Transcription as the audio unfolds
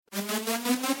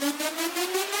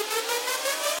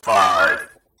5,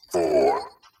 4,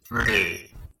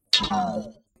 3, 2,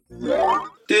 1.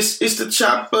 This is the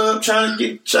chop up, trying to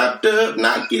get chopped up,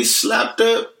 not get slapped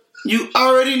up. You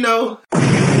already know.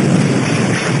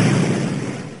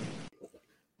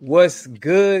 What's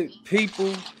good,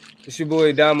 people? It's your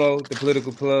boy Damo, the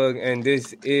political plug, and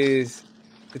this is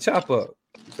the chop up.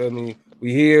 You feel me?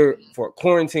 We here for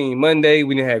quarantine Monday.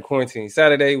 We didn't have quarantine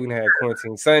Saturday. We didn't have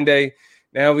quarantine Sunday.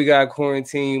 Now we got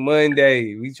quarantine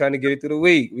Monday. We trying to get it through the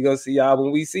week. We gonna see y'all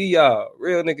when we see y'all.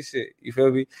 Real nigga shit. You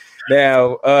feel me?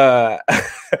 Now,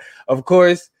 of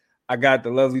course, I got the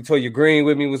lovely Toya Green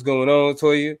with me. What's going on,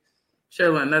 Toya?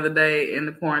 Chilling another day in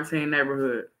the quarantine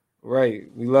neighborhood. Right,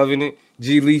 we loving it.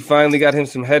 G Lee finally got him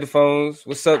some headphones.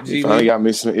 What's up, G Lee? Finally got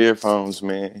me some earphones,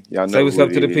 man. Y'all know say what's up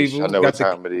to the people. Y'all know what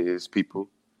time it is, people.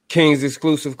 King's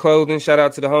exclusive clothing. Shout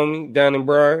out to the homie down in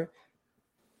Briar.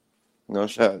 No,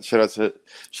 shout out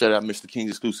Mr.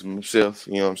 King's exclusive himself.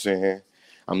 You know what I'm saying?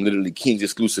 I'm literally King's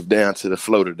exclusive down to the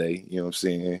flow today. You know what I'm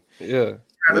saying? Yeah.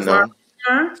 You know,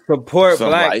 support some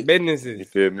black light. businesses. You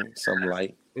feel me? Some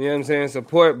light. You know what I'm saying?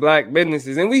 Support black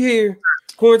businesses. And we here,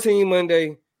 quarantine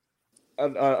Monday.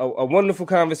 A wonderful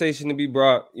conversation to be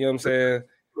brought. You know what I'm saying?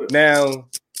 Now,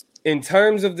 in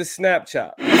terms of the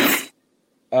Snapchat,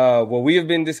 what we have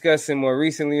been discussing more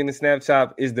recently in the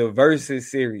Snapchat is the Versus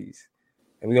series.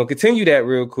 And we're going to continue that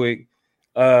real quick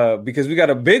because we got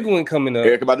a big one coming up.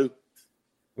 Erykah Badu.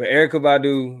 With Erykah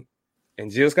Badu and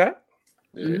Jill Scott.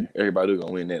 Yeah, Erykah Badu going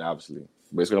to win that, obviously.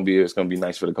 But it's gonna be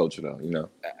nice for the culture, though, you know.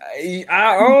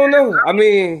 I don't know. I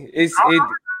mean, I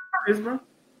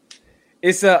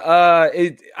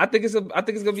think it's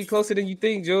gonna be closer than you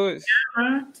think, George.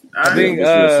 I think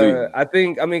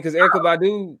because Erykah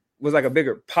Badu was like a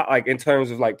bigger pop, like in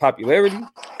terms of like popularity.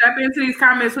 Step into these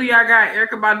comments. Who y'all got,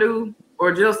 Erykah Badu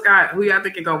or Jill Scott? Who y'all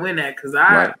think is gonna win that? Because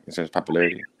right, in terms of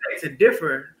popularity, to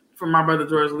differ from my brother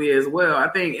George Lee as well. I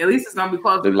think at least it's gonna be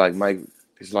close. Look like Mike.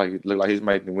 It's like he's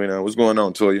Mike the winner. What's going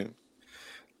on, Toya?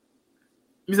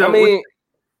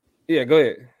 Yeah, go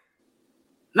ahead.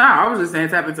 No, I was just saying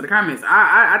tap into the comments.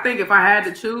 I think if I had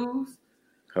to choose,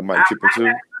 I might chip into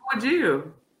it with Jill.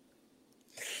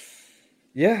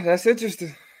 Yeah, that's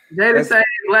interesting. Jada say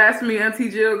blasphemy,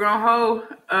 Auntie Jill gonna hold.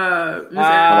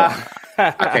 I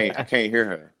can't hear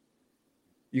her.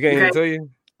 You can't hear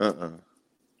Toya?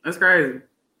 That's crazy.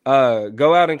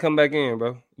 Go out and come back in,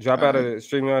 bro. Drop out of the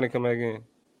streaming out and come back in.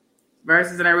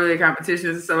 Versus and not really a competition.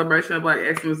 It's a celebration of black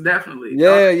excellence, definitely.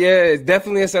 Yeah, it's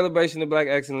definitely a celebration of black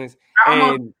excellence.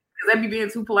 And they be being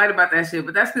too polite about that shit,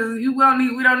 but that's because we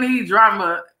don't need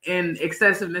drama and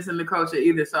excessiveness in the culture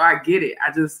either. So I get it.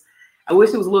 I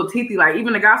wish it was a little teethy. Like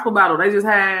even the gospel battle, they just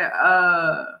had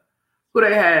who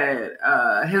they had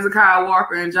Hezekiah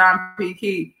Walker and John P.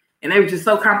 Key. And they were just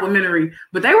so complimentary,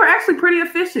 but they were actually pretty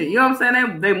efficient. You know what I'm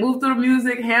saying? They moved through the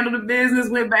music, handled the business,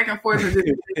 went back and forth. And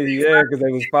yeah, because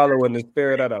they was following the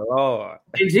spirit of the Lord.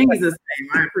 In Jesus' name,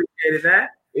 I appreciated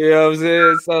that. You know what I'm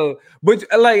saying? So, but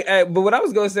what I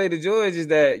was gonna say to George is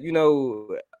that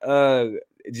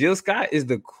Jill Scott is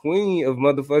the queen of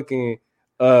motherfucking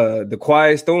the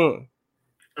Quiet Storm.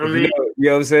 You know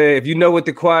what I'm saying? If you know what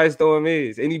the Quiet Storm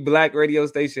is, any black radio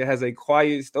station has a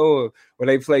quiet storm where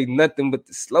they play nothing but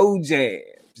the slow jams.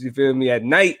 You feel me? At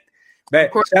night.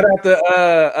 Shout out to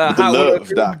the Love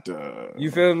Doctor.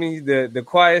 You feel me? The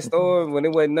Quiet Storm when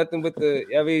it wasn't nothing but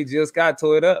Jill Scott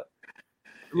tore it up.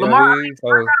 Lamar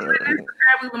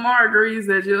agrees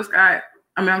that Jill Scott.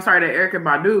 that Erykah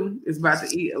Badu is about to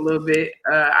eat a little bit.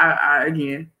 I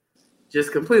again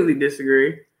just completely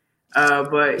disagree.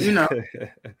 But we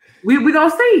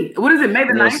gonna see. What is it?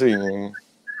 Maybe 9th.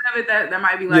 That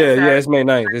might be like it's May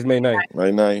 9th. It's May 9th.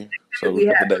 May 9th. So we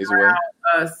a couple days away.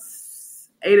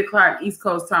 8:00 East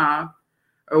Coast time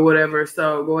or whatever.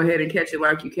 So go ahead and catch it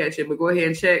like you catch it. But go ahead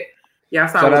and check.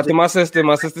 Yeah, shout out to my sister.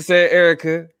 My sister said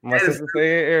Erykah. My sister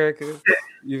said Erykah.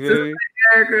 You feel me?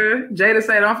 Erykah. Jada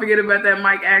said, don't forget about that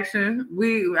mic action.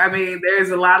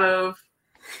 There's a lot of.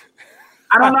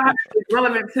 I don't know how it's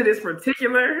relevant to this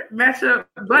particular matchup,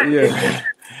 but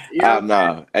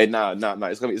no.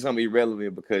 It's gonna be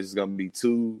relevant because it's gonna be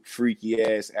two freaky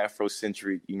ass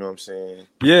Afrocentric. You know what I'm saying?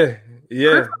 Yeah.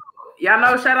 Y'all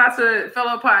know. Shout out to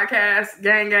fellow podcast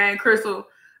gang Crystal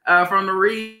from the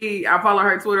Read. I follow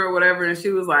her Twitter or whatever, and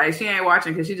she was like, she ain't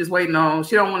watching because she just waiting on.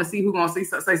 She don't want to see who gonna say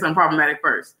something problematic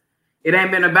first. It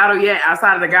ain't been a battle yet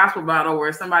outside of the gospel battle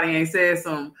where somebody ain't said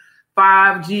some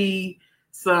 5G,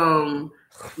 some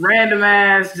random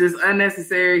ass, just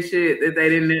unnecessary shit that they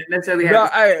didn't necessarily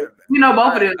have.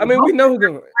 Both of them. We know who's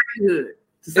going.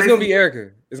 It's gonna be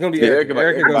Erykah. It's gonna be Erykah.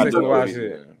 Erykah gonna say some wild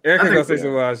shit. Erykah gonna say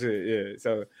some wild shit. Yeah.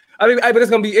 So but it's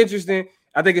gonna be interesting.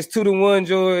 I think it's 2-1,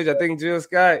 George. I think Jill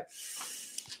Scott.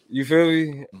 You feel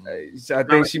me? I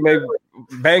think she made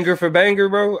banger for banger,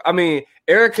 bro. I mean,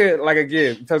 Erica, like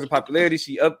again, in terms of popularity,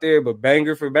 she up there, but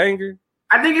banger for banger.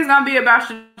 I think it's gonna be about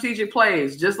strategic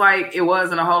plays, just like it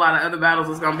was in a whole lot of other battles.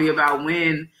 It's gonna be about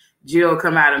when Jill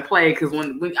come out and play. Because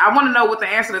when I want to know what the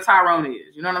answer to Tyrone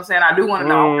is. You know what I'm saying? I do want to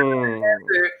know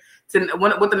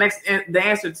what the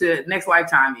answer to Next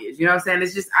Lifetime is. You know what I'm saying?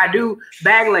 It's just I do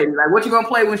Bag Lady. Like, what you gonna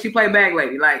play when she play Bag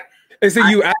Lady? Like, and so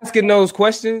you asking those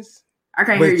questions? I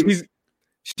can't hear you.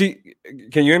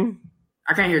 Can you hear me?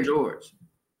 I can't hear George.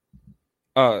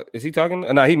 Is he talking?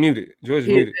 No, he muted. George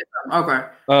muted. Okay.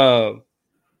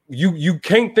 You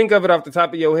can't think of it off the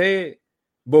top of your head,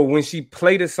 but when she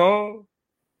played the song,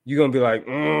 you're gonna be like,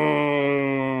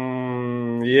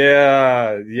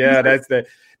 yeah, that's that.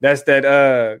 Because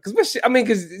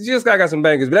Jill Scott got some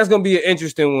bangers, but that's gonna be an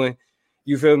interesting one.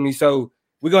 You feel me? So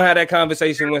we're gonna have that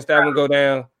conversation once that one go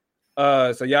down.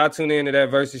 So y'all tune into that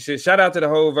Versus shit. Shout out to the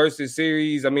whole Versus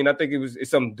series. I mean, I think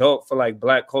it's something dope for like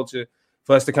Black culture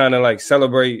for us to kind of like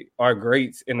celebrate our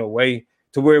greats in a way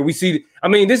to where we see. I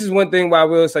mean, this is one thing why I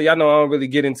will say, y'all know I don't really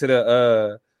get into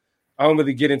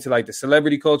like the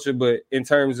celebrity culture, but in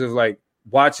terms of like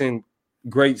watching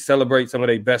greats celebrate some of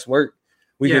their best work,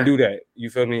 we can do that. You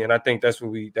feel me? And I think that's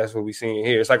what we seeing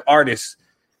here. It's like artists.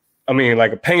 I mean,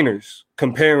 like painters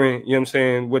comparing, you know what I'm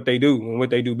saying, what they do and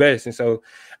what they do best. And so,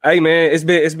 hey man,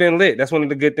 it's been lit. That's one of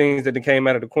the good things that came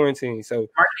out of the quarantine. So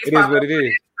it is what it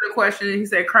is. The question, he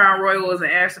said Crown Royal is an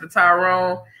answer to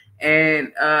Tyrone.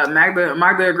 And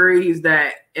Magda agrees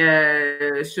that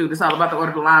it's all about the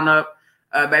order of the lineup.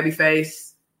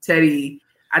 Babyface, Teddy.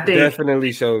 I think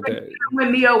definitely showed that when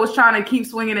Neo was trying to keep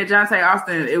swinging at Jonte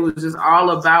Austin, it was just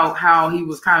all about how he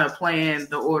was kind of playing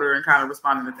the order and kind of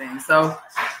responding to things. So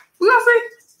we're gonna see.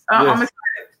 Yes.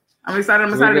 I'm excited.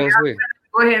 Go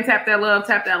ahead and tap that love,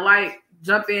 tap that like,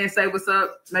 jump in, say what's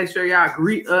up. Make sure y'all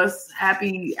greet us.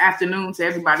 Happy afternoon to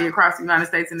everybody across the United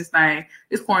States in this thing.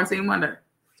 It's Quarantine Monday.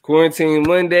 Quarantine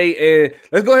Monday, and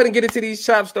let's go ahead and get into these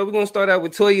chops. Though we're gonna start out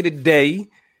with Toya today.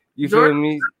 You feel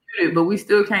me? But we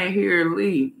still can't hear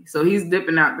Lee, so he's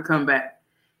dipping out to come back.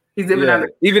 He's dipping out,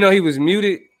 even though he was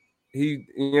muted. You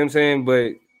know what I'm saying?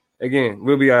 But again,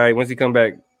 we'll be all right once he come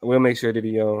back. We'll make sure that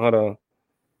he hold on.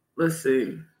 Let's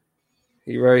see.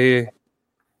 He right here.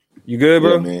 You good,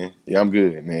 bro? Yeah, man. Yeah, I'm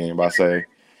good, man. About to say,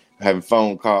 having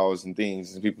phone calls and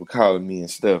things and people calling me and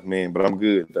stuff, man. But I'm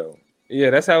good though. Yeah,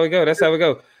 that's how we go.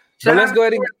 So let's go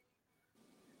ahead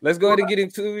and get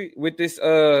into it with this.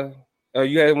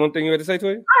 You had one thing you had to say to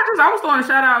it? I was throwing a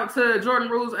shout out to Jordan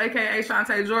Rules, aka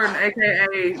Shantae Jordan,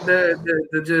 aka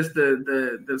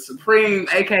the supreme,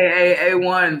 aka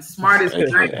A1 smartest.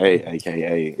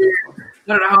 aka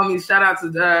one of the homies. Shout out to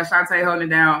Shantae holding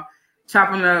it down,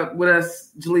 chopping up with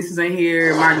us. Jaleesa's in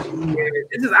here.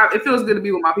 It feels good to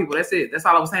be with my people. That's it. That's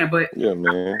all I was saying. But yeah,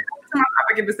 man.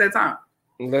 I get this that time.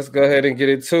 Let's go ahead and get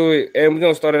into it. And we're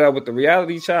going to start it out with the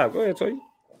reality chop. Go ahead, Toy.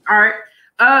 All right.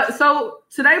 So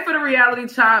today for the reality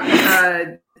chop,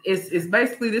 is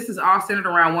basically, this is all centered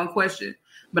around one question.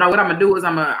 But what I'm going to do is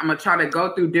I'm going to try to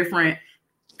go through different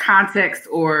context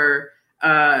or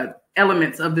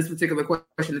elements of this particular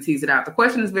question to tease it out. The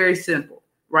question is very simple,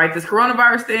 right? This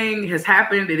coronavirus thing has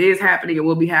happened. It is happening. It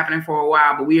will be happening for a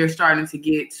while. But we are starting to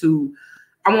get to,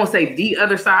 I won't say the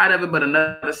other side of it, but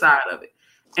another side of it.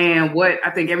 And what I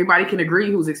think everybody can agree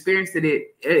who's experienced it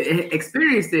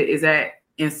is that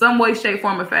in some way, shape,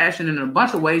 form, or fashion, in a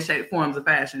bunch of ways, shape, forms, or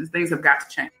fashions, things have got to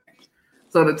change.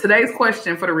 So today's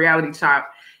question for the reality chop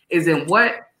is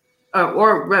what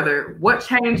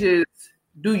changes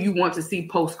do you want to see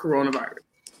post-coronavirus,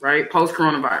 right?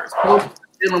 Post-coronavirus, post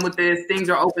dealing with this, things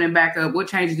are opening back up. What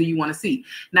changes do you want to see?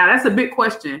 Now, that's a big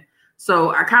question.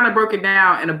 So I kind of broke it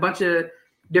down in a bunch of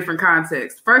different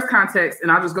contexts. First context,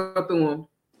 and I'll just go through them,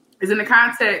 is in the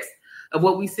context of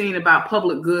what we've seen about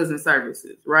public goods and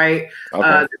services, right?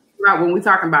 Okay. When we're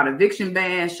talking about eviction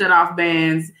bans, shut-off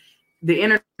bans, the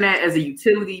internet as a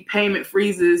utility, payment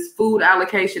freezes, food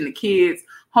allocation to kids,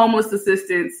 homeless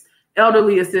assistance,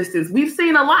 elderly assistance. We've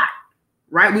seen a lot,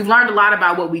 right? We've learned a lot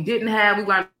about what we didn't have. We've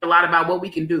learned a lot about what we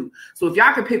can do. So if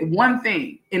y'all could pick one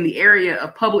thing in the area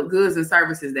of public goods and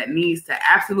services that needs to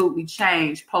absolutely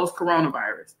change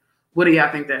post-coronavirus, what do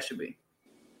y'all think that should be?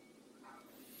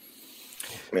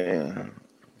 Man,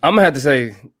 I'm gonna have to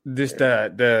say this: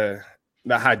 the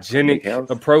hygienic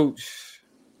approach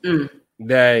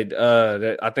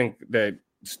that I think that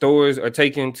stores are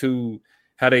taking to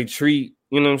how they treat,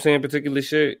 you know what I'm saying, particular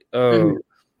shit.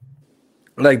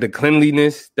 Like the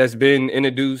cleanliness that's been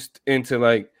introduced into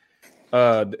like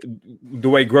the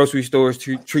way grocery stores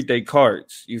treat their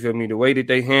carts. You feel me? The way that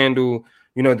they handle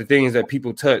the things that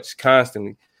people touch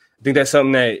constantly. I think that's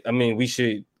something that, we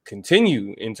should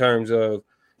continue in terms of,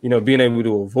 being able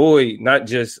to avoid not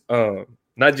just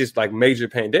like major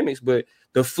pandemics, but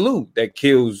the flu that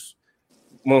kills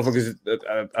motherfuckers,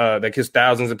 that kills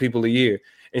thousands of people a year.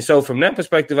 And so from that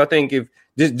perspective, I think if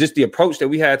just the approach that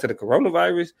we had to the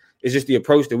coronavirus is just the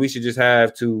approach that we should just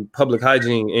have to public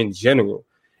hygiene in general.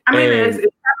 It's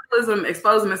capitalism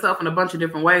exposing itself in a bunch of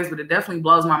different ways, but it definitely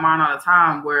blows my mind all the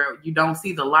time where you don't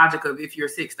see the logic of if you're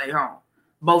sick, stay home,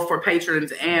 both for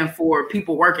patrons and for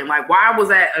people working. Like, why was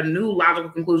that a new logical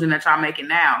conclusion that y'all making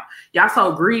now? Y'all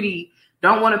so greedy,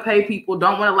 don't want to pay people,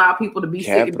 don't want to allow people to be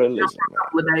sick for a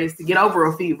couple of days to get over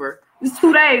a fever. It's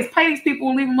 2 days. Pay these people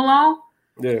and leave them alone.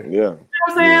 Yeah. You know what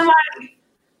I'm saying? Like,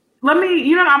 let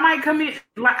me, I might come in.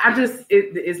 Like,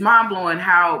 it's mind blowing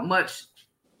how much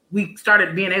we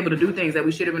started being able to do things that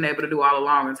we should have been able to do all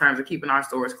along in terms of keeping our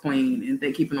stores clean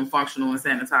and keeping them functional and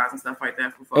sanitized and stuff like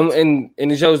that for folks. And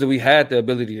it shows that we had the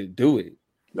ability to do it.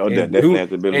 No, definitely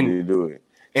had the ability to do it.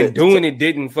 And doing it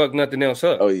didn't fuck nothing else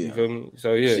up. Oh, yeah. You feel me?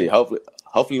 So, yeah. Shit,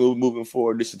 hopefully moving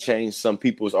forward, this will change some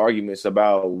people's arguments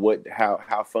about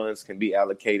how funds can be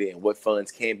allocated and what funds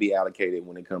can be allocated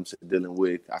when it comes to dealing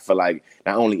with, I feel like,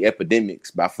 not only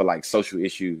epidemics, but I feel like social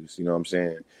issues, you know what I'm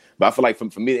saying? But I feel like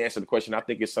for me to answer the question, I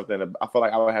think it's something that I feel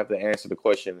like I would have to answer the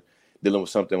question dealing with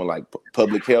something with like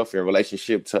public health in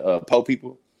relationship to poor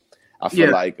people. I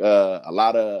feel like I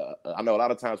know a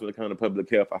lot of times when it comes to public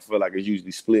health, I feel like it's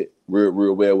usually split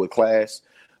real well with class.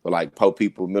 But like poor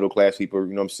people, middle class people,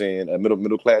 you know what I'm saying?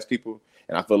 Middle class people.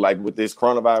 And I feel like what this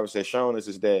coronavirus has shown us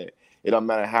is that it don't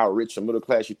matter how rich or middle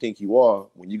class you think you are.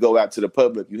 When you go out to the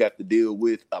public, you have to deal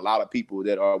with a lot of people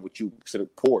that are what you consider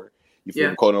poor. You feel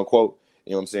me, quote unquote.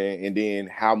 You know what I'm saying? And then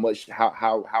how we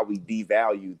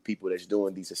devalue people that's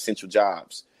doing these essential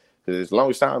jobs. Because as long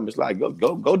as time, it's like,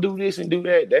 go do this and do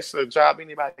that. That's a job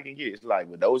anybody can get. It's like,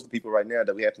 but those are the people right now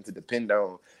that we have to depend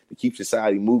on to keep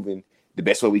society moving the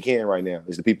best way we can right now.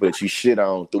 Is the people that you shit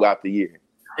on throughout the year.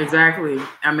 Exactly.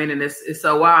 And it's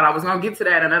so wild. I was going to get to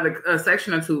that another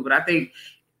section or two, but I think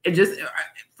it just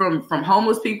from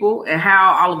homeless people and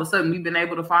how all of a sudden we've been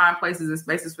able to find places and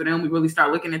spaces for them. We really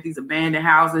start looking at these abandoned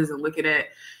houses and looking at,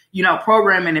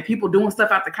 programming and people doing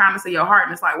stuff out the kindness of your heart.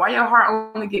 And it's like, why your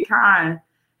heart only get kind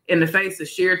in the face of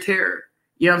sheer terror?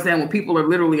 You know what I'm saying? When people are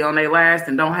literally on their last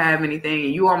and don't have anything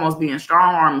and you almost being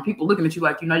strong armed and people looking at you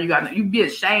like, you be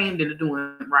ashamed into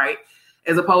doing it right.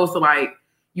 As opposed to like,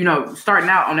 starting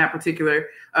out on that particular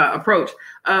approach.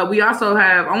 We also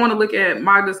have, I want to look at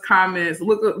Magda's comments,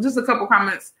 just a couple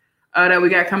comments that we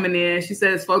got coming in. She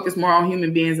says, focus more on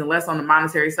human beings and less on the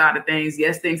monetary side of things.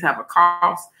 Yes, things have a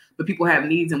cost, but people have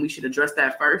needs and we should address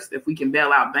that first. If we can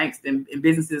bail out banks and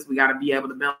businesses, we got to be able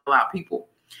to bail out people.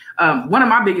 One of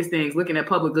my biggest things looking at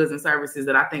public goods and services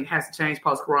that I think has to change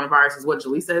post-coronavirus is what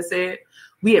Jaleesa has said.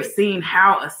 We have seen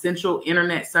how essential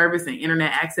internet service and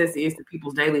internet access is to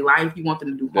people's daily life. You want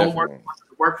them to do homework, you want them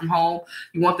to work from home,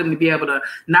 you want them to be able to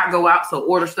not go out, so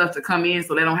order stuff to come in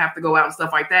so they don't have to go out and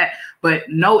stuff like that. But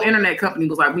no internet company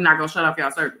was like, we're not going to shut off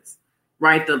y'all service,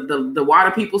 right? The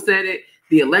water people said it.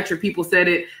 The electric people said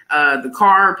it. The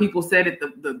car people said it.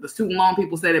 The student loan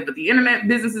people said it. But the internet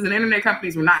businesses and internet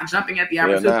companies were not jumping at the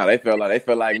opportunity. They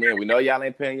felt like, man, we know y'all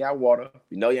ain't paying y'all water.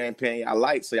 We know y'all ain't paying y'all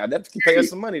lights. So y'all definitely pay us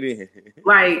some money then.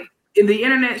 Like the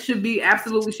internet should be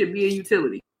a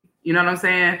utility. You know what I'm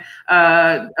saying?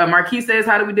 Marquis says,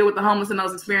 how do we deal with the homeless and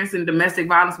those experiencing domestic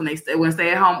violence when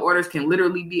stay-at-home orders can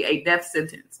literally be a death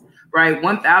sentence, right?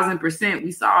 1,000%.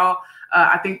 We saw,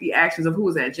 I think the actions of who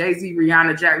was that? Jay-Z,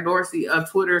 Rihanna, Jack Dorsey of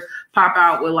Twitter pop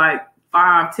out with like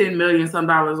 $5-10 million some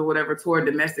dollars or whatever toward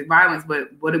domestic violence. But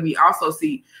what do we also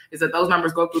see is that those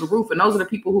numbers go through the roof. And those are the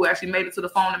people who actually made it to the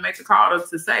phone and make the call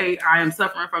to say, I am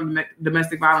suffering from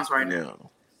domestic violence right now.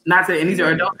 And these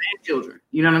are adults and children.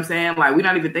 You know what I'm saying? Like, we're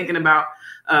not even thinking about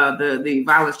the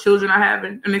violence children are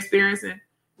having and experiencing,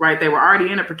 right? They were already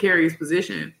in a precarious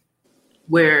position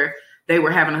where they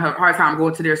were having a hard time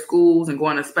going to their schools and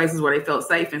going to spaces where they felt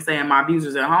safe and saying, my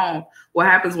abuser's at home. What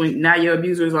happens when now your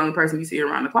abuser is the only person you see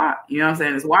around the clock? You know what I'm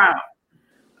saying? It's wild.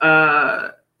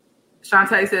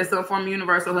 Shantae says some form of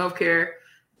universal health care.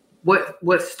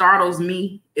 What startles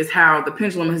me is how the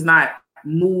pendulum has not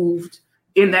moved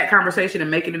in that conversation and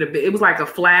making it it was like a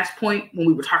flashpoint when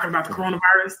we were talking about the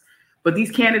coronavirus. But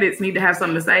these candidates need to have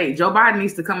something to say. Joe Biden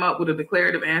needs to come up with a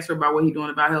declarative answer about what he's doing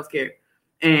about healthcare.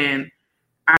 And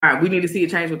we need to see a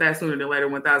change with that sooner than later,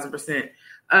 1,000%.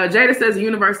 Jada says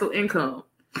universal income.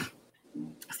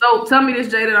 So tell me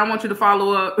this, Jada. I want you to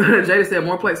follow up. Jada said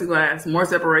more plexiglass, more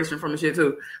separation from the shit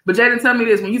too. But Jada, tell me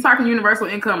this. When you talking universal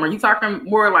income, are you talking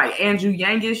more like Andrew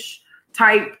Yangish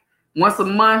type once a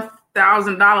month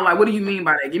 $1,000. Like, what do you mean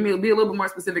by that? Be a little bit more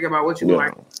specific about what you would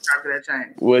like after that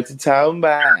change. What you talking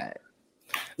about?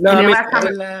 No, I mean,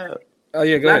 oh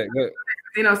yeah, go ahead.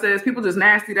 Says people just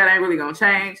nasty. That ain't really gonna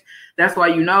change. That's why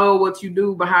you know what you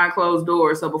do behind closed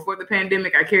doors. So before the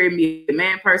pandemic, I carried me a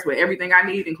man purse with everything I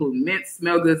need, including mints,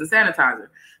 smell goods, and sanitizer.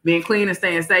 Being clean and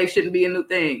staying safe shouldn't be a new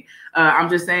thing. I'm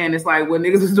just saying it's like what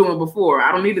niggas was doing before.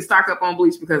 I don't need to stock up on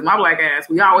bleach because my black ass,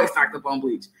 we always stocked up on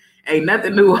bleach. Ain't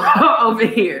nothing new over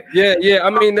here. Yeah. I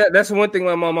mean, that's one thing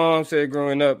like my mom said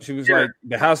growing up. She was like,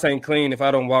 the house ain't clean if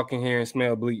I don't walk in here and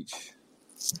smell bleach.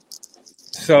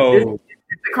 So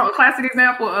it's a classic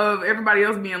example of everybody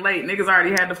else being late. Niggas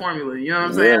already had the formula. You know what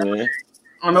I'm saying? Yeah, man.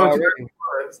 I don't know what you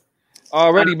was.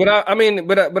 Already, but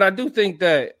I do think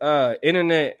that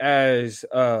internet as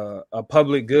a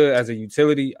public good, as a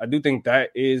utility, I do think that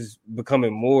is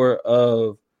becoming more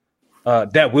of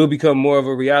that will become more of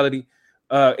a reality.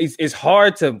 It's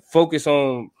hard to focus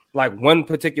on like one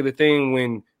particular thing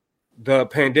when the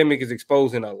pandemic is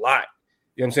exposing a lot.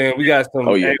 You know what I'm saying? We got some.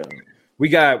 We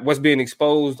got what's being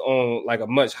exposed on like a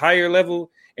much higher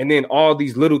level, and then all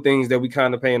these little things that we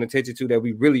kind of paying attention to that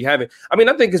we really haven't. I mean,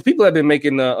 I think because people have been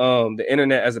making the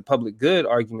internet as a public good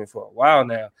argument for a while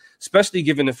now, especially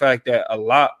given the fact that a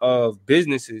lot of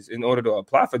businesses, in order to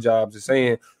apply for jobs, are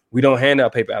saying we don't hand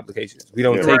out paper applications, we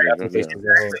don't take applications.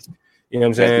 You know what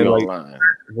I'm saying? Like,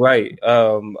 right.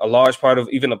 A large part of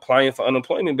even applying for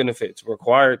unemployment benefits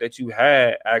required that you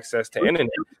had access to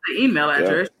internet, the email address.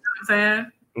 You know what I'm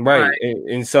saying? Right.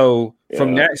 And so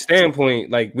from that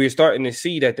standpoint, like we're starting to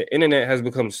see that the internet has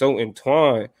become so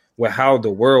entwined with how the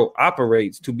world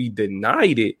operates. To be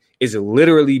denied it is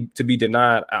literally to be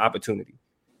denied an opportunity.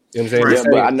 You know what I'm saying?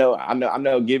 Yeah, but I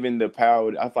know given the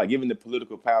power, I feel like given the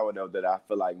political power though that I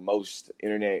feel like most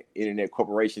internet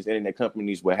corporations, internet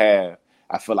companies would have,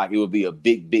 I feel like it would be a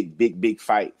big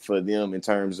fight for them in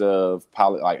terms of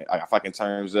like I feel like in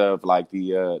terms of like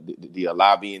the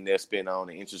lobbying they're spent on,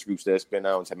 the interest groups they're spent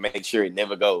on to make sure it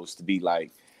never goes to be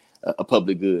like a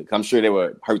public good. I'm sure they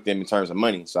would hurt them in terms of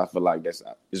money. So I feel like it's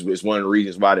one of the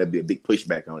reasons why there'd be a big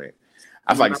pushback on it.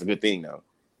 I feel like it's a good thing though.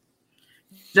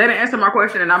 Jada answered my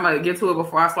question, and I'm going to get to it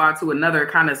before I slide to another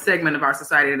kind of segment of our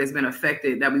society that has been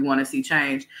affected that we want to see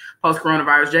change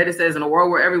post-coronavirus. Jada says, in a world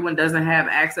where everyone doesn't have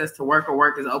access to work or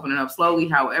work is opening up slowly,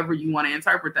 however you want to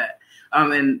interpret that.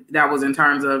 And that was in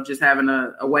terms of just having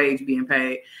a wage being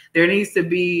paid. There needs to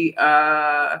be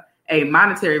a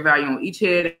monetary value on each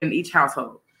head in each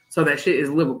household so that shit is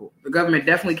livable. The government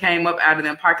definitely came up out of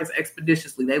them pockets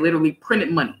expeditiously. They literally printed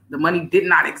money. The money did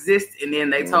not exist, and then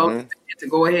they told to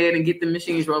go ahead and get the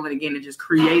machines rolling again and just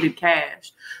created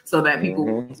cash so that people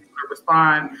would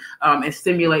respond and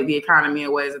stimulate the economy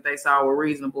in ways that they saw were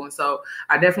reasonable. And so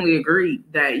I definitely agree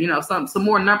that, you know, some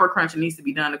more number crunching needs to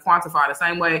be done to quantify the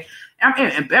same way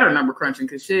and better number crunching,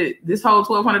 because shit, this whole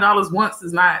 $1,200 once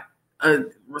is not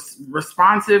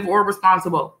responsive or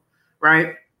responsible,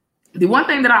 right? The one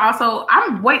thing that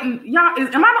I'm waiting, y'all,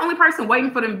 am I the only person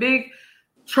waiting for them big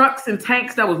trucks and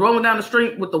tanks that was rolling down the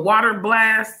street with the water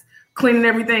blast, cleaning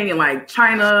everything in like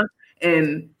China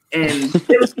and am I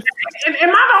the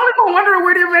only one wondering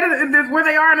where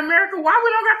they are in America? Why we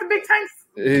don't got the big tanks?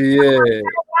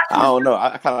 Yeah, I don't know.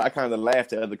 I kind of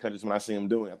laughed at other countries when I see them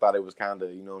doing. I thought it was kind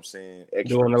of, you know what I'm saying,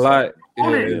 extra. Doing a lot.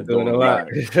 Doing a lot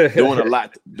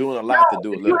to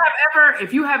do a little.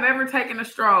 If you have ever taken a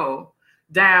stroll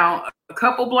down a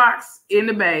couple blocks in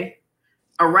the Bay,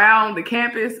 around the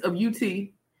campus of UT,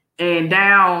 and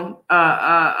down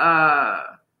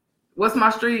what's my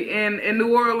street in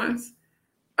New Orleans?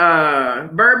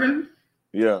 Bourbon.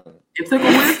 Yeah. It took a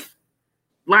whiff.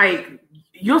 Like,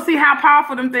 you'll see how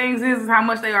powerful them things is and how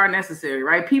much they are necessary,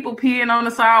 right? People peeing on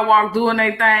the sidewalk, doing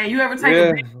their thing. You ever take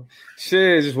a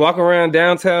shit, just walk around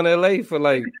downtown LA for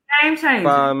like game changer.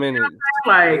 5 minutes.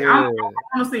 Like, I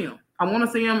want to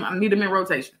see them. I need them in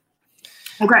rotation.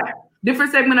 Okay.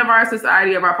 Different segment of our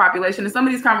society, of our population. And some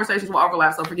of these conversations will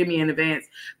overlap, so forgive me in advance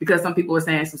because some people are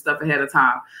saying some stuff ahead of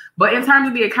time. But in terms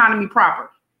of the economy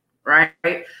proper, right?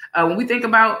 When we think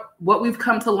about what we've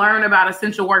come to learn about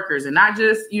essential workers, and not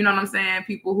just, you know what I'm saying,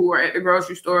 people who are at the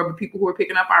grocery store, but people who are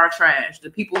picking up our trash, the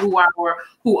people who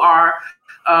are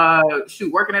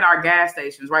working at our gas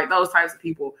stations, right? Those types of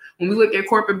people. When we look at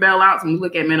corporate bailouts, when we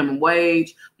look at minimum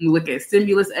wage, when we look at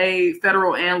stimulus aid,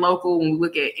 federal and local, when we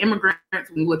look at immigrants,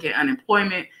 when we look at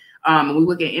unemployment, when we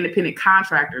look at independent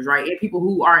contractors, right? And people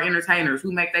who are entertainers,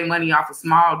 who make their money off of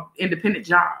small independent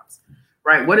jobs,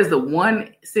 right? What is the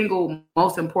one single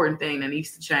most important thing that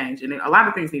needs to change? And a lot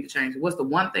of things need to change. What's the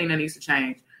one thing that needs to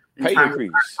change? Pay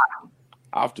increase.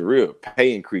 Off the real,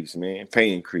 pay increase, man.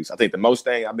 Pay increase. I think the most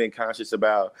thing I've been conscious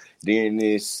about during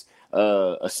this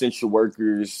essential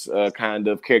workers kind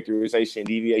of characterization,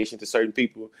 deviation to certain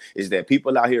people, is that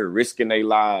people out here risking their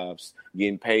lives,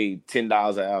 getting paid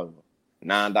 $10 an hour,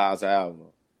 $9 an hour,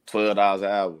 $12 an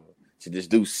hour to just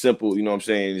do simple, you know what I'm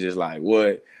saying? It's just like,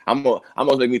 what? I'm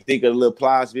gonna make me think of a little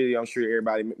Plies video. I'm sure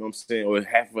everybody, you know what I'm saying, or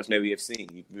half of us maybe have seen.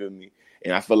 You feel me?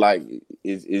 And I feel like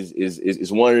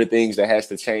is one of the things that has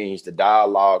to change the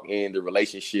dialogue and the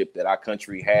relationship that our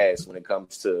country has when it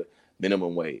comes to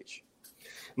minimum wage.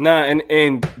 Nah,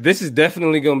 and this is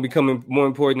definitely going to become more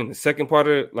important in the second part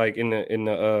of it, like in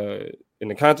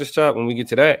the contest chop when we get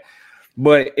to that.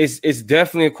 But it's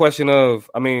definitely a question of,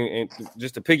 I mean,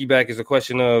 just to piggyback, is a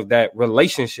question of that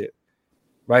relationship,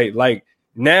 right? Like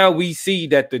now we see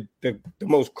that the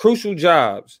most crucial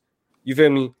jobs, you feel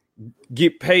me,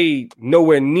 get paid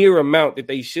nowhere near amount that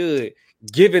they should,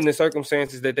 given the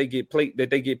circumstances that they get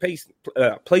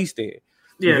placed in.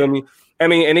 You feel me? I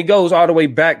mean, and it goes all the way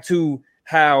back to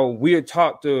how we're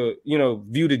taught to, you know,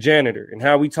 view the janitor, and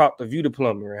how we taught to view the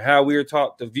plumber, and how we're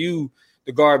taught to view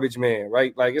the garbage man,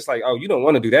 right? Like it's like, oh, you don't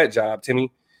want to do that job,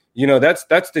 Timmy. You know, that's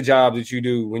the job that you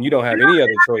do when you don't have any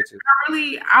other choices.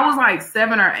 I was like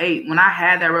 7 or 8 when I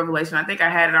had that revelation. I think I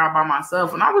had it all by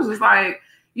myself, and I was just like,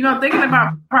 you know, thinking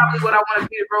about probably what I want to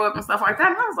be to grow up and stuff like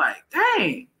that. And I was like,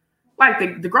 dang,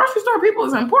 like the grocery store people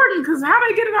is important, because how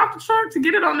they get it off the truck to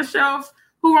get it on the shelf,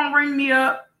 who gonna ring me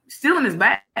up, stealing is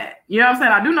bad. You know what I'm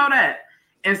saying? I do know that.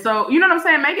 And so, you know what I'm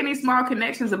saying? Making these small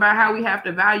connections about how we have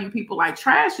to value people. Like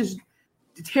trash is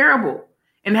terrible.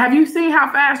 And have you seen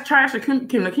how fast trash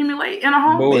can accumulate in a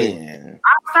home? Man.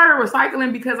 I started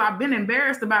recycling because I've been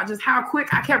embarrassed about just how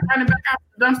quick I kept running back out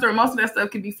the dumpster. And most of that stuff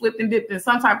can be flipped and dipped in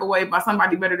some type of way by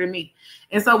somebody better than me.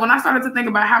 And so when I started to think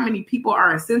about how many people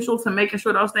are essential to making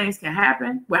sure those things can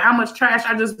happen, with how much trash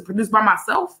I just produce by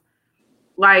myself,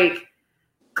 like,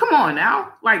 come on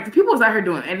now. Like the people's out here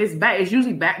doing, and it's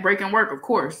usually back-breaking work, of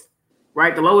course,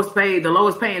 right? The lowest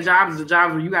paying jobs is the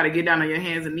jobs where you got to get down on your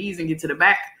hands and knees and get to the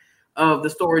back of the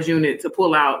storage unit to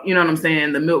pull out, you know what I'm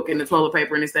saying, the milk and the toilet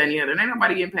paper and this, that, and the other. And ain't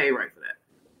nobody getting paid right for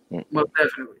that. Mm-hmm. Most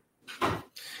definitely.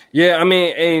 Yeah, I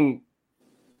mean, and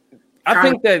I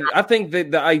think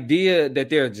that the idea that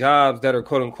there are jobs that are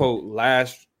quote unquote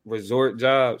last resort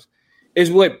jobs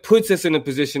is what puts us in a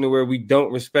position where we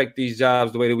don't respect these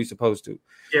jobs the way that we're supposed to.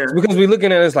 Yeah. It's because we're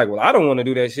looking at it like, well, I don't want to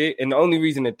do that shit. And the only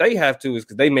reason that they have to is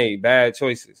because they made bad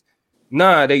choices.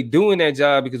 Nah, they doing that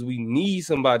job because we need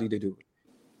somebody to do it.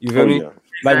 You feel me? Yeah.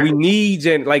 Like we need,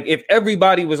 like if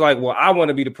everybody was like, well, I want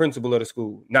to be the principal of the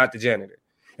school, not the janitor.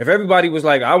 If everybody was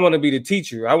like, I want to be the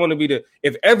teacher,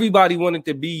 if everybody wanted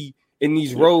to be in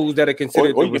these roles that are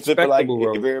considered the respectable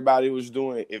roles. If everybody was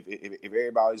doing, if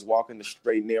everybody's walking the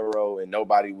straight and narrow, and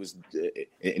nobody was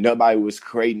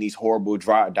creating these horrible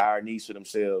dire needs for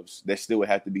themselves, there still would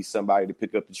have to be somebody to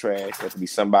pick up the trash, there have to be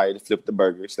somebody to flip the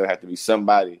burger, still have to be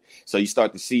somebody. So you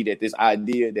start to see that this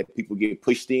idea that people get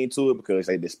pushed into it because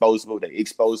they're disposable, they're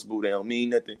exposable, they don't mean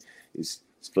nothing. It's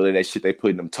full of that shit they put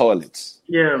in them toilets.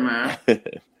 Yeah, man.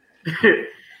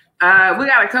 We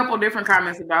got a couple different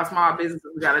comments about small businesses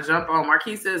we got to jump on.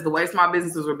 Marquis says the way small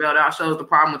businesses were built out shows the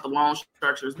problem with the loan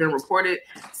structure. It's been reported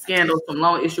scandals from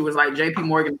loan issuers like JP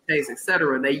Morgan, Chase,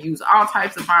 etc. They use all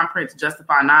types of fine print to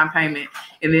justify non-payment,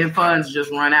 and then funds just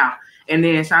run out. And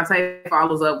then Shantae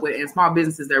follows up with, in small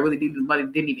businesses that really needed the money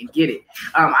didn't even get it.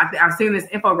 I've seen this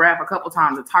infographic a couple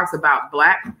times. It talks about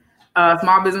Black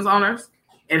small business owners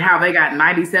and how they got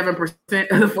 97%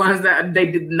 of the funds that they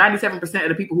did. 97% of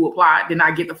the people who applied did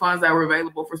not get the funds that were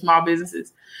available for small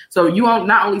businesses. So you won't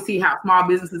not only see how small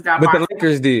businesses got, but the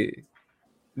Lakers did.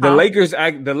 The Lakers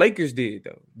did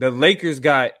though. The Lakers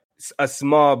got a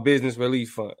small business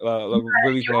relief fund.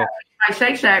 Relief fund. Like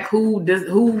Shake Shack, who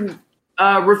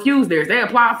refused theirs. They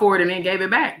applied for it and then gave it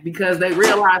back because they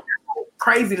realized how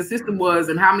crazy the system was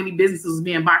and how many businesses was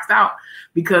being boxed out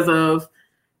because of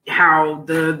how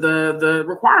the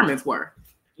requirements were.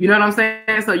 You know what I'm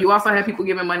saying? So you also have people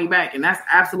giving money back, and that's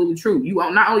absolutely true. You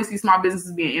will not only see small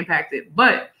businesses being impacted,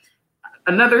 but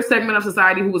another segment of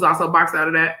society who was also boxed out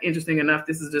of that, interesting enough,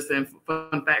 this is just a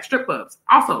fun fact, strip clubs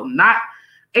also not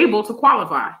able to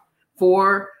qualify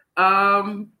for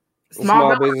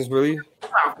small business relief.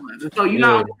 So you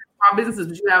know, small businesses,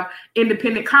 but you have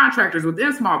independent contractors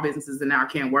within small businesses that now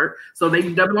can't work. So they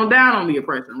double down on the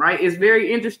oppression, right? It's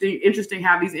very interesting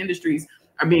how these industries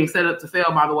are being set up to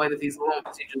fail by the way that these loan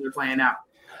procedures are playing out.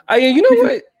 You know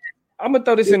what? I'm gonna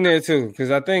throw this in there too, because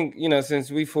I think, you know,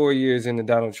 since we 4 years into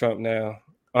Donald Trump now,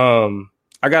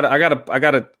 I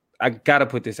gotta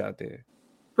put this out there.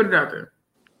 Put it out there.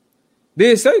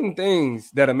 There's certain things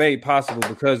that are made possible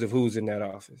because of who's in that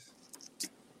office.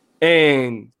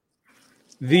 And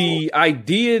the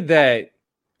idea that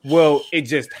Well, it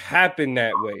just happened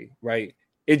that way, right?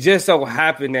 It just so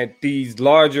happened that these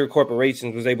larger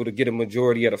corporations was able to get a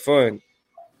majority of the fund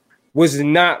was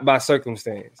not by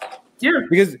circumstance. Yeah.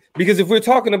 Because if we're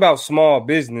talking about small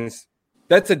business,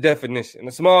 that's a definition.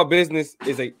 A small business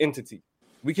is an entity.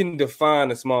 We can define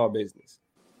a small business.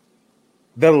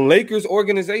 The Lakers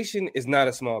organization is not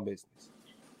a small business.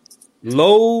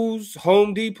 Lowe's,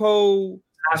 Home Depot,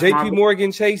 JP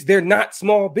Morgan Chase, they're not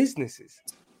small businesses.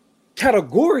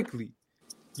 Categorically.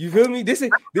 You feel me? There's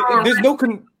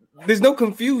no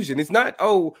confusion. It's not,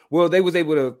 oh, well, they was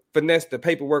able to finesse the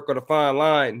paperwork or the fine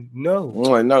line. No.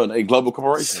 No, they global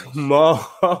corporations. Small.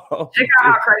 Check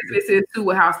out how crazy this is, too,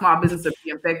 with how small businesses are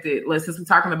being affected. Since we're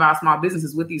talking about small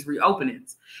businesses with these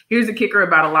reopenings. Here's the kicker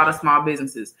about a lot of small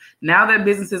businesses. Now that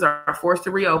businesses are forced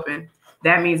to reopen,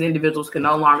 that means individuals can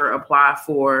no longer apply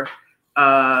for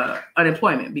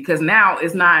unemployment, because now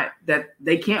it's not that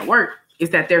they can't work.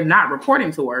 It's that they're not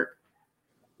reporting to work.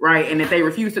 Right, and if they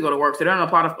refuse to go to work, so they don't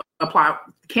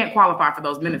can't qualify for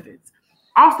those benefits.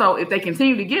 Also, if they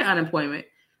continue to get unemployment,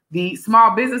 the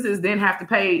small businesses then have to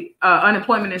pay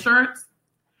unemployment insurance,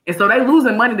 and so they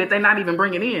losing money that they're not even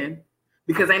bringing in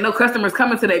because ain't no customers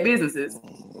coming to their businesses,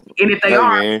 and if they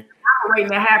are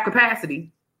operating at half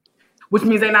capacity, which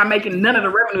means they're not making none of the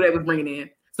revenue they was bringing in.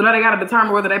 So now they got to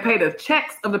determine whether they pay the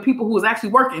checks of the people who was actually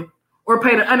working, or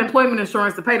pay the unemployment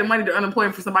insurance to pay the money to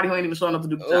unemployment for somebody who ain't even showing up to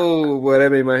do the job. Oh, boy,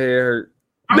 that made my hair hurt.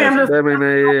 That made my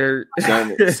hair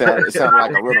hurt. It sound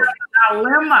like a riddle.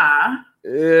 Dilemma.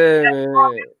 Yeah,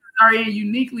 man. Are in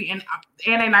uniquely and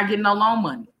they not getting no loan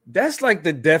money. That's like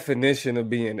the definition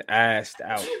of being asked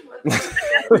out.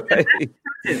 Right?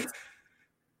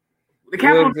 The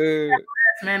capital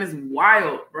man is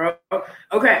wild, bro.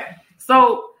 Okay,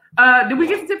 so did we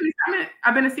get to Tiffany's comment?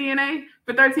 I've been a CNA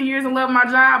for 13 years and loved my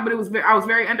job, but I was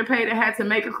very underpaid and had to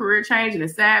make a career change, and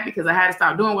it's sad because I had to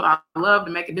stop doing what I love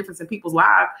to make a difference in people's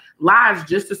lives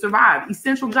just to survive.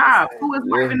 Essential job. Who is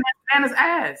wiping that man's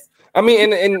ass? I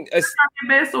mean, and a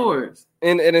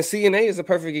CNA is a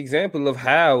perfect example of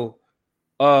how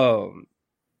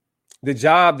the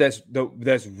job that's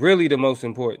really the most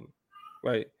important,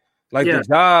 right? Like the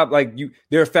job, like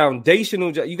they're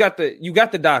foundational. You got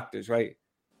the doctors, right?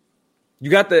 You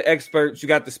got the experts, you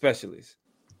got the specialists,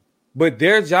 but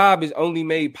their job is only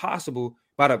made possible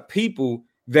by the people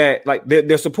that like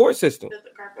their support system.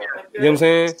 You know what I'm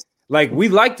saying? Like we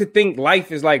like to think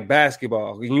life is like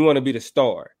basketball and you want to be the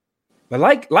star, but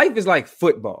like life is like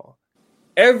football.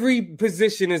 Every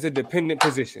position is a dependent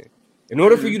position. In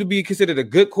order for you to be considered a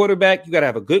good quarterback, you got to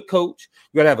have a good coach.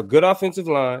 You got to have a good offensive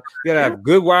line. You got to have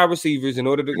good wide receivers in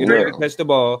order to catch the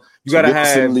ball. You got to have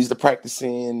facilities to practice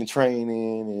in, the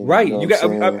training. And, right. You got.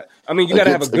 You got to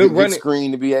have a good running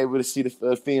screen to be able to see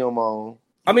the film on.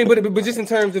 I mean, but just in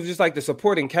terms of just like the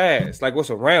supporting cast, like what's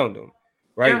around them,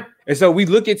 right? Yeah. And so we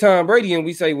look at Tom Brady and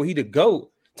we say, well, he the GOAT.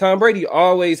 Tom Brady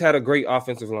always had a great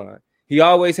offensive line. He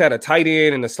always had a tight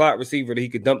end and a slot receiver that he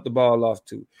could dump the ball off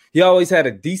to. He always had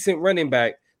a decent running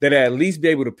back that at least be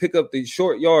able to pick up the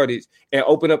short yardage and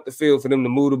open up the field for them to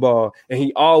move the ball. And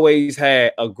he always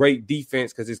had a great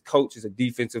defense because his coach is a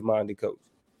defensive-minded coach.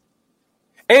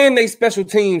 And they special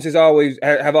teams have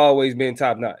always been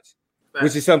top-notch,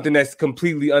 which is something that's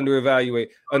completely underevaluated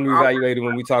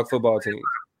when we talk football teams.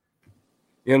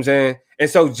 You know what I'm saying? And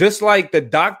so just like the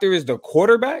doctor is the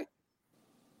quarterback,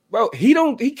 bro, he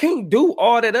can't do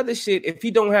all that other shit if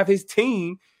he don't have his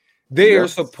team there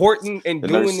supporting and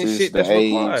doing nurses, this shit that's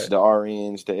required. The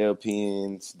RNs, the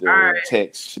LPNs, the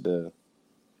techs,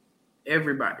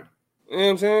 everybody. You know what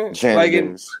I'm saying?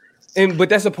 Janitors. But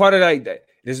that's a part of like that.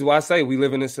 This is why I say we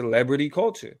live in a celebrity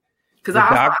culture. Because I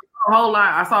saw a whole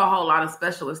lot of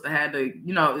specialists that had to,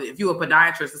 if you're a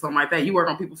podiatrist or something like that, you work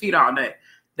on people's feet all day.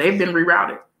 They've been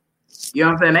rerouted. You know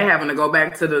what I'm saying? They having to go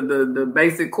back to the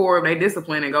basic core of their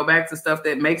discipline and go back to stuff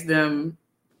that makes them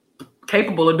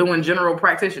capable of doing general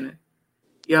practitioning.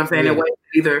 You know what I'm saying? Yeah.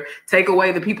 Either take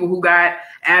away the people who got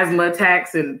asthma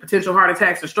attacks and potential heart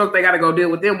attacks and stroke, they got to go deal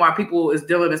with them while people is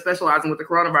dealing and specializing with the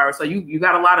coronavirus. So you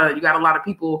got a lot of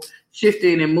people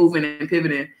shifting and moving and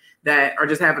pivoting that are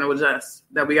just having to adjust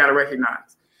that we got to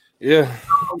recognize. Yeah.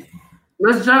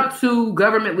 Let's jump to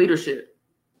government leadership.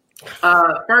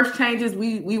 First changes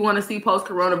we want to see post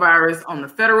coronavirus on the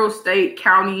federal, state,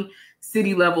 county,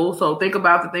 city level. So think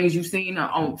about the things you've seen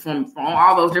from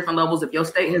all those different levels. If your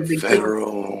state has been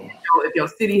killing it, if your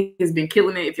city has been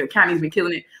killing it, if your county has been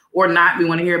killing it or not, we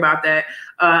want to hear about that.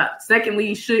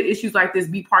 Secondly, should issues like this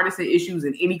be partisan issues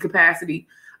in any capacity?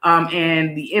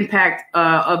 And the impact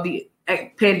of the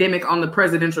pandemic on the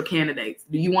presidential candidates.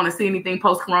 Do you want to see anything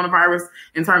post coronavirus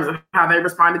in terms of how they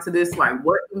responded to this? Like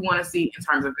what we want to see in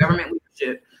terms of government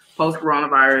leadership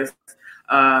post-coronavirus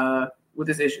with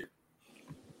this issue?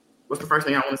 What's the first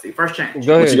thing I want to see? First change.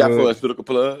 What you got for us, political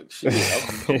plug?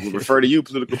 I'll refer to you,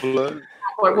 political plug.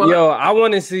 Yo, I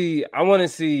want to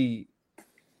see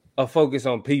a focus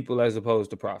on people as opposed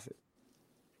to profit.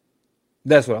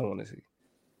 That's what I want to see.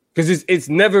 Because it's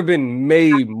never been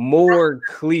made more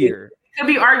clear. It could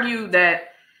be argued that,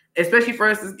 especially for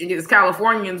us as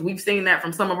Californians, we've seen that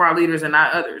from some of our leaders and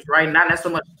not others, right? Not so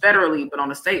much federally, but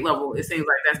on a state level, it seems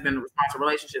like that's been a responsible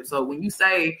relationship. So when you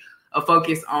say a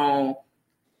focus on,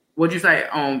 what'd you say,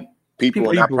 on people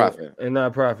and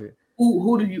not profit,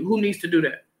 who needs to do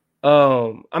that?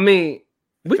 I mean,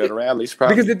 federales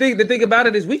probably. Because the thing about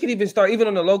it is we could even start even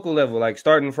on the local level, like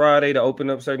starting Friday to open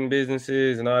up certain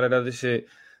businesses and all that other shit.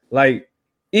 Like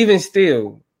even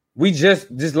still, we just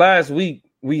last week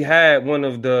we had one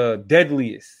of the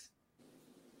deadliest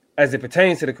as it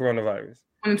pertains to the coronavirus.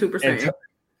 22%.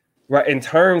 Right, in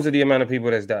terms of the amount of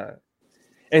people that's died.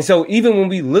 And so even when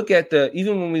we look at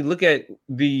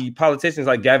the politicians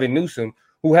like Gavin Newsom,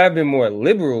 who have been more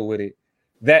liberal with it,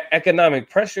 that economic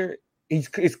pressure is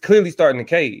clearly starting to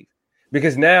cave.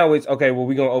 Because now it's okay, well,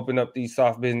 we're gonna open up these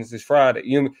soft businesses Friday.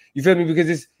 You feel me? Because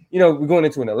it's, we're going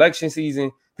into an election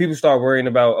season. People start worrying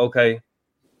about, okay,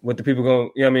 what the people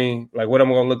going, like what I'm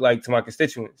gonna look like to my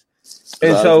constituents.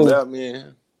 And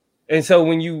so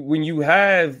when you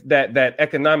have that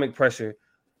economic pressure,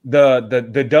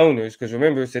 the donors, because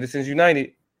remember, Citizens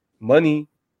United, money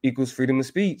equals freedom of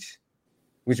speech,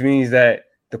 which means that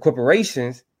the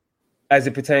corporations, as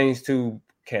it pertains to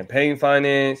campaign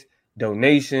finance,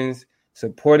 donations,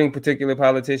 supporting particular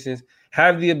politicians,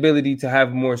 have the ability to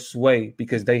have more sway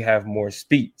because they have more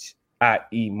speech,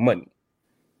 i.e. money.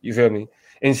 You feel me?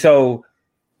 And so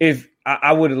if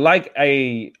I would have liked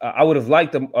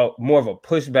more of a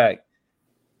pushback,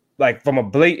 like from a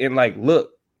blatant, like,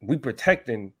 look, we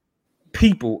protecting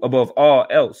people above all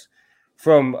else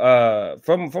from our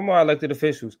elected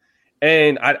officials.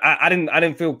 And I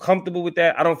didn't feel comfortable with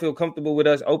that. I don't feel comfortable with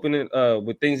us opening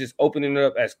with things just opening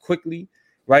up as quickly,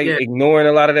 right? Yeah. Ignoring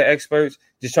a lot of the experts,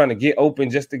 just trying to get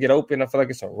open just to get open. I feel like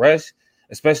it's a rush,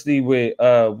 especially with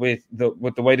the way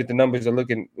that the numbers are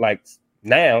looking like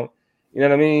now. You know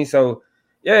what I mean? So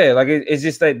yeah, like it's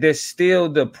just that there's still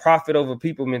the profit over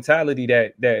people mentality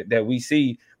that we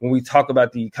see when we talk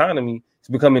about the economy. It's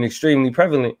becoming extremely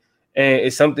prevalent, and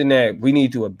it's something that we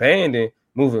need to abandon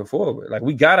moving forward. Like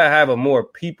we gotta have a more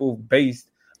people-based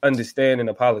understanding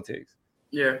of politics.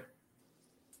 Yeah.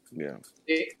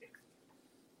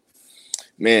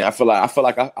 Man, I feel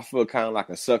kind of like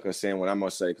a sucker saying what I'm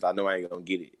gonna say because I know I ain't gonna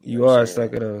get it. You are a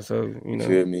sucker though, so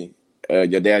Feel me?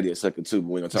 Your daddy a sucker too, but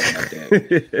we ain't gonna talk about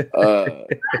that.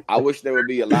 I wish there would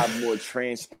be a lot more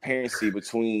transparency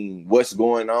between what's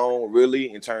going on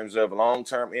really in terms of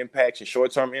long-term impacts and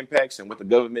short-term impacts and what the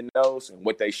government knows and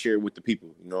what they share with the people.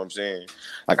 You know what I'm saying?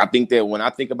 Like I think that when I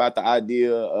think about the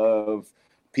idea of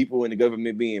people in the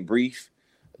government being brief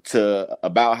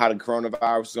about how the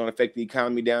coronavirus is going to affect the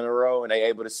economy down the road, and they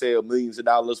able to sell millions of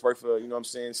dollars worth of,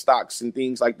 stocks and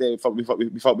things like that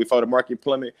before the market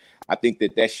plummet. I think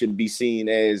that should be seen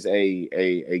as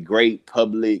a great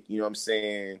public,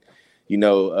 violation,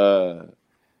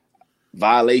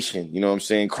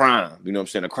 crime,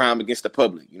 a crime against the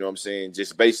public,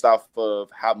 just based off of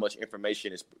how much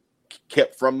information is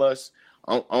kept from us.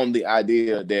 On the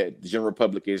idea that the general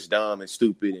public is dumb and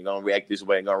stupid and gonna react this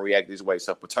way and gonna react this way.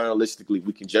 So paternalistically,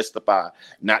 we can justify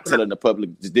not telling the public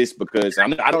this because I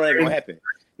don't know it's gonna happen.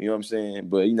 You know what I'm saying?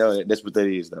 But that's what that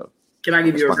is, though. Can I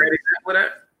give you a great example of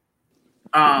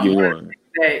that?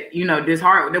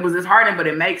 That was disheartening, but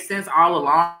it makes sense all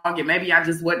along. And maybe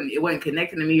it wasn't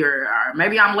connecting to me, or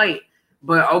maybe I'm late.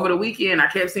 But over the weekend, I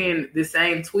kept seeing the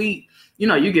same tweet.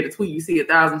 You get a tweet, you see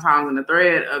 1,000 times in the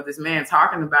thread of this man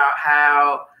talking about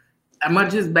how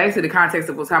much, just basically the context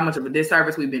of was how much of a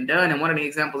disservice we've been done. And one of the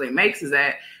examples it makes is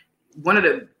that one of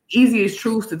the easiest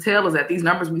truths to tell is that these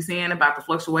numbers we're seeing about the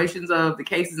fluctuations of the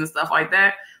cases and stuff like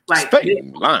that, like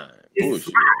it's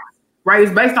right.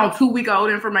 It's based on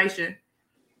 2-week-old information.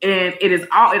 And it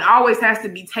always has to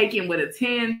be taken with a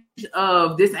tinge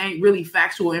of this ain't really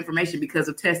factual information because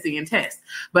of testing and tests.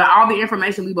 But all the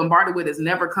information we bombarded with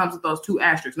never comes with those two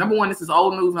asterisks. Number one, this is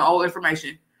old news and old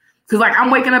information. Because like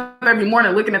I'm waking up every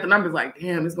morning looking at the numbers like,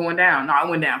 damn, it's going down. No, it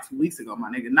went down 2 weeks ago,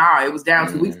 my nigga. Nah, it was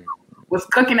down 2 weeks ago. What's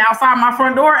cooking outside my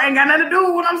front door ain't got nothing to do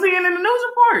with what I'm seeing in the news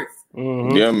reports.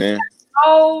 Mm-hmm. Yeah, man.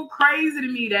 So crazy to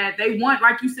me that they want,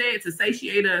 like you said, to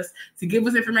satiate us, to give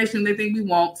us information they think we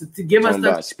want, to give us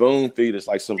the spoon feed us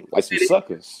like some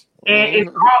suckers. And it's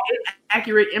all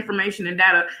accurate information and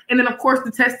data. And then of course the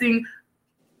testing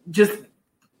just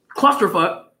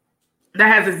clusterfuck. that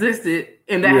has existed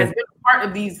and that has been part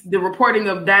of the reporting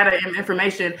of data and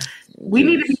information. We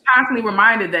need to be constantly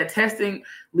reminded that testing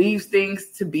leaves things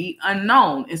to be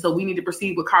unknown. And so we need to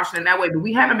proceed with caution in that way. But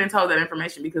we haven't been told that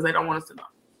information because they don't want us to know.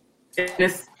 And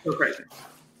it's so crazy.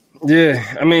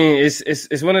 Yeah, I mean,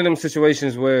 it's one of them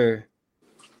situations where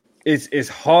it's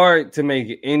hard to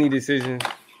make any decision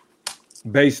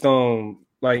based on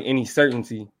like any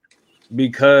certainty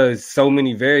because so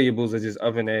many variables are just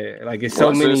up in the air. Like it's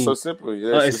so many. It's so simple.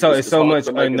 It's so much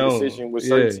unknown. Decision with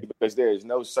certainty because there is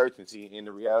no certainty in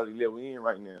the reality that we're in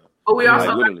right now. But we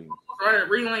also relay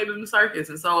the circuits,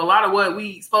 and so a lot of what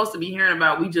we supposed to be hearing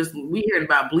about, we hearing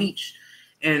about bleach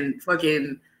and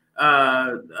fucking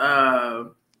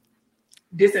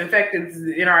disinfectants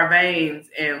in our veins,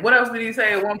 and what else did he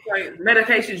say at one point?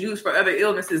 Medications used for other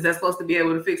illnesses that's supposed to be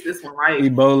able to fix this one, right?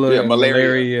 Ebola,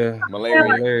 malaria.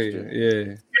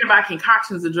 Yeah. About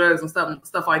concoctions of drugs and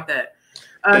stuff like that.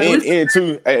 And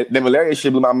too, the malaria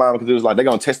shit blew my mind because it was like they're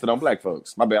gonna test it on black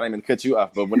folks. My bad, I didn't even cut you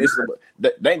off, but when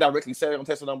they ain't directly said they're gonna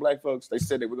test it on black folks, they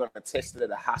said that we're gonna test it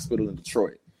at a hospital in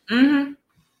Detroit. Mm-hmm.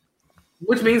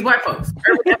 Which means black folks.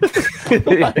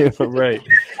 Right.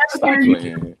 Stop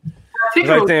playing. It's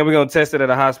like saying we're gonna test it at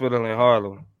a hospital in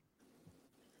Harlem.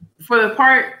 For the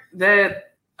part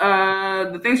that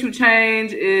the things should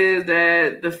change is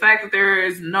that the fact that there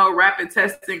is no rapid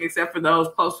testing except for those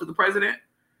close to the president.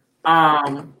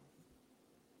 I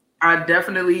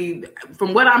definitely,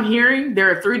 from what I'm hearing, there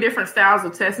are 3 different styles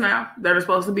of tests now that are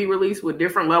supposed to be released with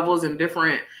different levels and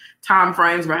different time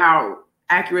frames for how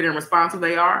accurate and responsive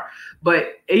they are.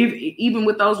 But even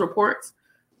with those reports,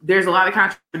 there's a lot of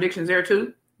contradictions there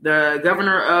too. The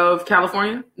governor of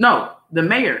California, the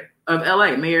mayor of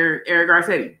LA, Mayor Eric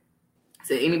Garcetti,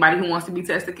 said anybody who wants to be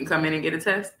tested can come in and get a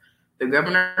test. The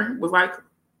governor was like,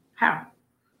 how?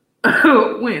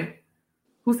 When?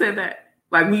 Who said that?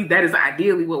 Like that is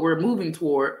ideally what we're moving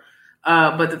toward,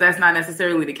 but that's not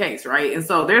necessarily the case, right? And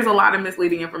so there's a lot of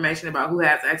misleading information about who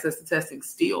has access to testing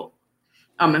still,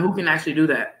 and who can actually do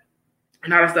that.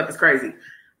 And all that stuff is crazy.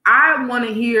 I want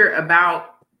to hear about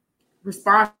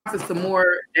responses to more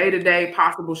day-to-day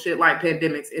possible shit like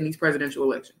pandemics in these presidential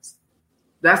elections.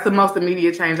 That's the most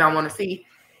immediate change I want to see.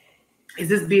 Is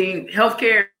this being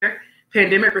healthcare,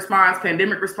 pandemic response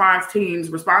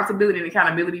teams, responsibility and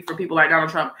accountability for people like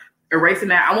Donald Trump, erasing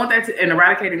that. I want that to, and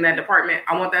eradicating that department.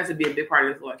 I want that to be a big part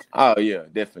of this election. Oh yeah,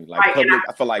 definitely. Like public,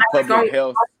 I feel like public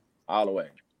health all the way.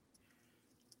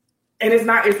 And it's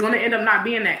going to end up not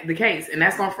being the case. And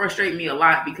that's going to frustrate me a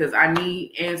lot because I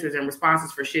need answers and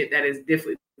responses for shit that is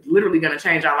literally going to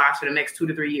change our lives for the next 2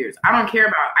 to 3 years. I care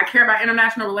about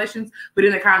international relations, but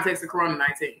in the context of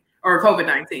Corona-19 or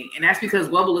COVID-19. And that's because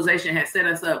globalization has set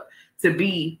us up to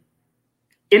be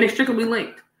inextricably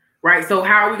linked, right? So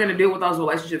how are we going to deal with those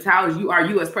relationships? How is our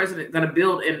U.S. president going to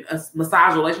build and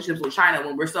massage relationships with China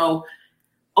when we're so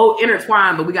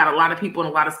intertwined, but we got a lot of people and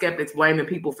a lot of skeptics blaming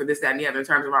people for this, that, and the other in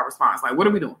terms of our response? Like, what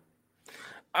are we doing?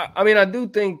 I mean, I do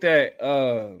think that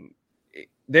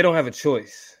they don't have a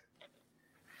choice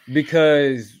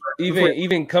because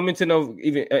even coming to know,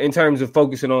 even in terms of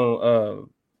focusing on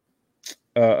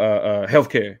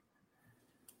healthcare,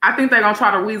 I think they're going to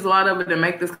try to weasel out of it and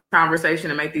make this conversation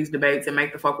and make these debates and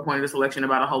make the focal point of this election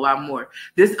about a whole lot more.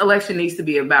 This election needs to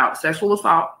be about sexual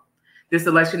assault. This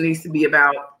election needs to be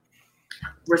about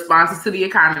responses to the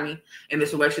economy, and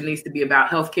this election needs to be about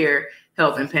healthcare,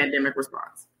 health, and pandemic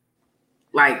response.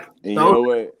 Like, you know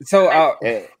what? So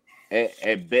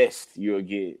at best, you'll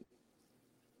get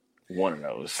one of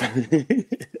those.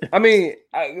 I mean,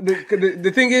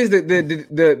 the thing is that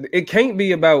the it can't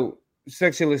be about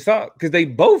sexual assault because they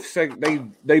both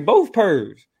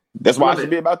pervs. That's why it should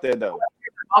be about that, though.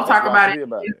 I'll talk about it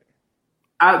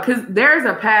because there is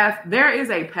a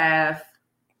path.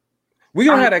 We're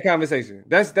gonna have that conversation.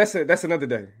 That's another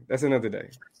day. That's another day.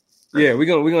 Yeah, we're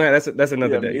gonna have that's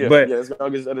another day. Yeah, but let's go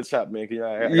get this other chop, man. I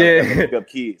gotta pick up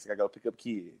kids. I gotta go pick up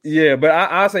kids. Yeah, but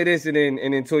I'll say this, and then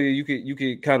Toya, you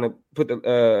could kind of put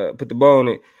the ball on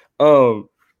it.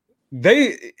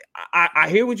 I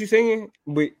hear what you're saying,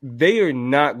 but they are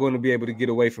not going to be able to get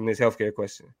away from this healthcare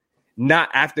question. Not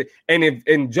after,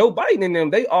 and Joe Biden and them,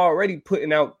 they already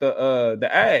putting out the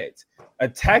ads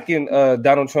attacking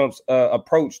Donald Trump's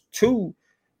approach to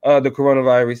the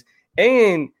coronavirus,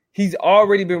 and he's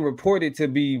already been reported to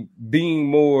be being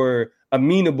more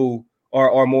amenable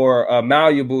or more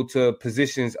malleable to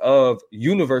positions of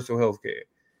universal healthcare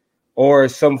or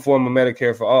some form of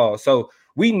Medicare for all. So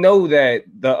we know that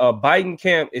the Biden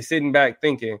camp is sitting back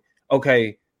thinking,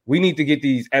 okay, we need to get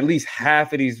at least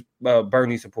half of these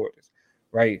Bernie supporters,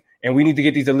 right? And we need to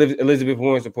get these Elizabeth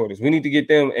Warren supporters. We need to get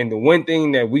them. And the one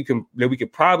thing that we could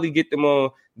probably get them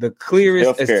on the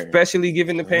clearest, healthcare. Especially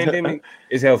given the pandemic,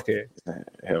 is healthcare.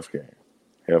 Healthcare.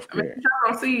 I mean, y'all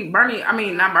don't see Bernie. I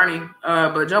mean, not Bernie,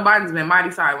 but Joe Biden's been mighty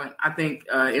silent. I think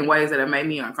in ways that have made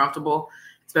me uncomfortable,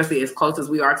 especially as close as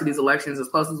we are to these elections, as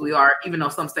close as we are, even though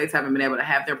some states haven't been able to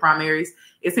have their primaries.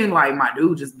 It seems like my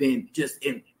dude just been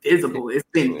invisible. He's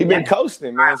been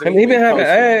coasting, man. I mean, he been having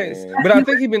ads, but I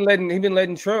think he been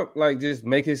letting Trump like just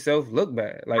make himself look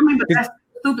bad. Like, I mean, but that's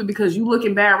stupid because you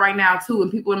looking bad right now too,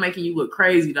 and people are making you look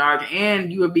crazy, dog.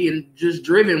 And you are being just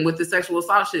driven with the sexual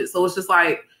assault shit. So it's just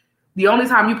like the only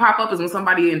time you pop up is when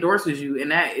somebody endorses you,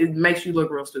 and that it makes you look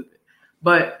real stupid.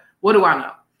 But what do I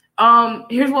know?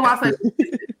 Here's what I'll say.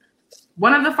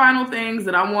 One of the final things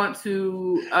that I want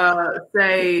to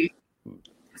say.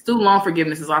 Student loan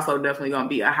forgiveness is also definitely going to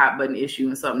be a hot button issue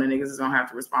and something that niggas is going to have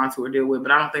to respond to or deal with.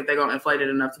 But I don't think they're going to inflate it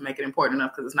enough to make it important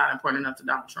enough because it's not important enough to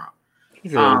Donald Trump.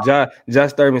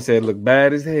 Josh Thurman said, "Look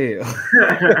bad as hell."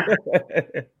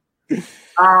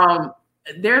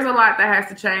 There's a lot that has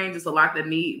to change. It's a lot that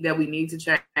we need to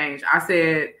change. I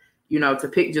said, to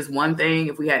pick just one thing,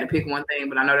 if we had to pick one thing,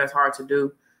 but I know that's hard to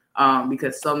do.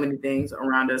 Because so many things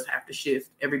around us have to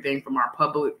shift, everything from our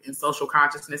public and social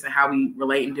consciousness and how we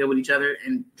relate and deal with each other.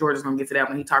 And George's going to get to that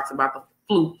when he talks about the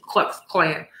Ku Klux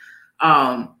Klan.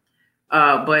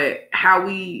 But how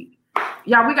we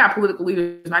got political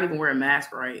leaders not even wearing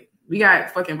masks, right? We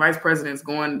got fucking vice presidents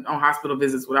going on hospital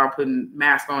visits without putting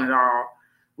masks on at all.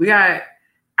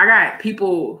 I got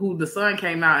people who the sun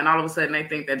came out and all of a sudden they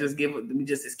think that we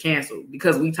just is canceled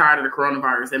because we tired of the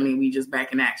coronavirus. I mean, we just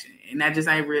back in action, and that just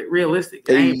ain't realistic.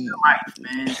 It ain't real life,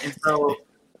 man. And so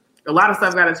a lot of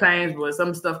stuff got to change, but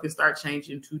some stuff can start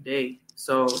changing today.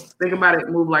 So think about it,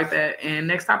 move like that. And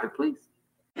next topic, please.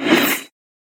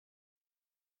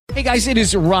 Hey guys, it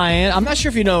is Ryan. I'm not sure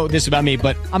if you know this about me,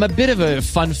 but I'm a bit of a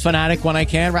fun fanatic when I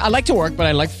can. I like to work, but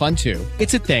I like fun too.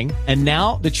 It's a thing. And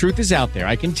now the truth is out there.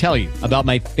 I can tell you about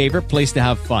my favorite place to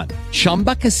have fun.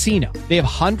 Chumba Casino. They have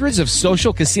hundreds of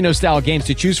social casino style games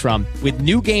to choose from with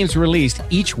new games released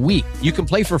each week. You can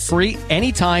play for free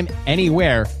anytime,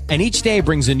 anywhere. And each day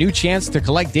brings a new chance to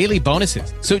collect daily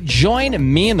bonuses. So join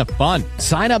me in the fun.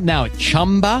 Sign up now at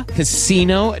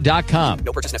ChumbaCasino.com.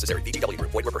 No purchase necessary. VGW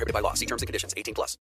Group. Void where prohibited by law. See terms and conditions. 18+.